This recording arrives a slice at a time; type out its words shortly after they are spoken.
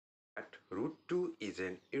root 2 is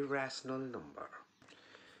an irrational number.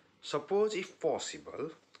 Suppose, if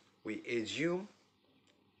possible, we assume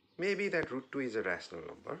maybe that root 2 is a rational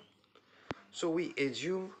number. So we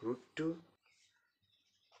assume root 2.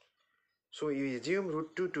 So we assume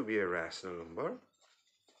root 2 to be a rational number,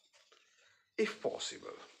 if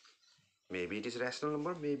possible. Maybe it is a rational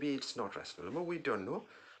number, maybe it's not rational number, we don't know.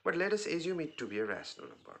 But let us assume it to be a rational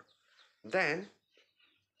number. Then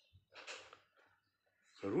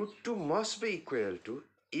root 2 must be equal to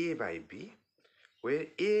a by b, where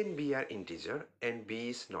a and b are integer and b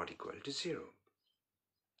is not equal to 0.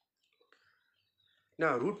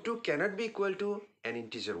 Now root 2 cannot be equal to an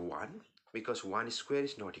integer 1 because 1 square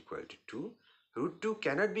is not equal to 2. Root 2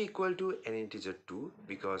 cannot be equal to an integer 2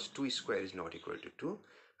 because 2 square is not equal to 2.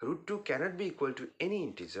 Root 2 cannot be equal to any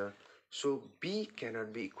integer, so b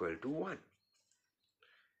cannot be equal to 1.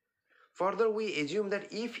 Further, we assume that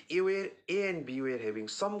if a and b were having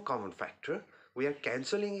some common factor, we are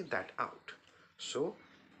cancelling that out. So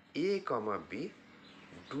a comma b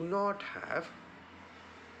do not have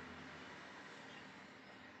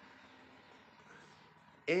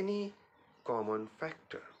any common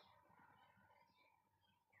factor.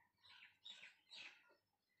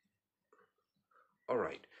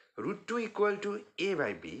 Alright, root 2 equal to a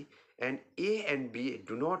by b, and a and b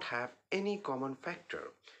do not have any common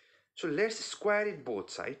factor. So let's square it both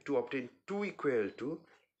sides to obtain 2 equal to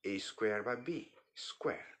a square by b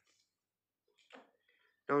square.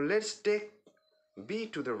 Now let's take b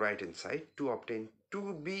to the right hand side to obtain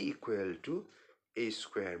 2b equal to a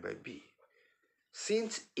square by b.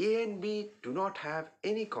 Since a and b do not have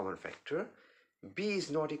any common factor, b is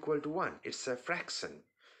not equal to 1, it's a fraction.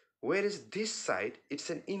 Whereas this side,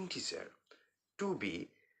 it's an integer. 2b,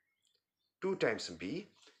 2 times b,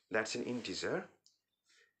 that's an integer.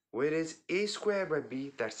 Whereas a square by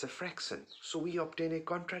b, that's a fraction. So we obtain a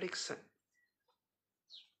contradiction.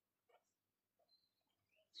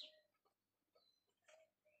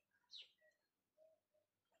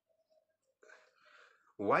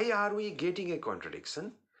 Why are we getting a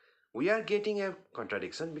contradiction? We are getting a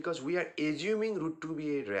contradiction because we are assuming root 2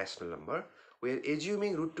 be a rational number. We are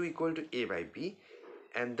assuming root 2 equal to a by b,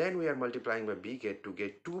 and then we are multiplying by b to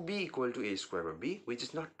get 2b equal to a square by b, which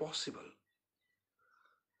is not possible.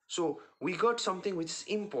 So we got something which is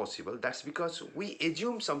impossible. That's because we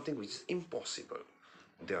assume something which is impossible.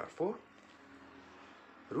 Therefore,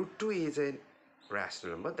 root 2 is a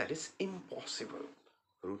rational number that is impossible.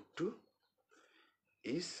 Root 2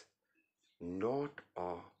 is not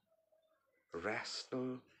a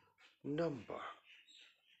rational number.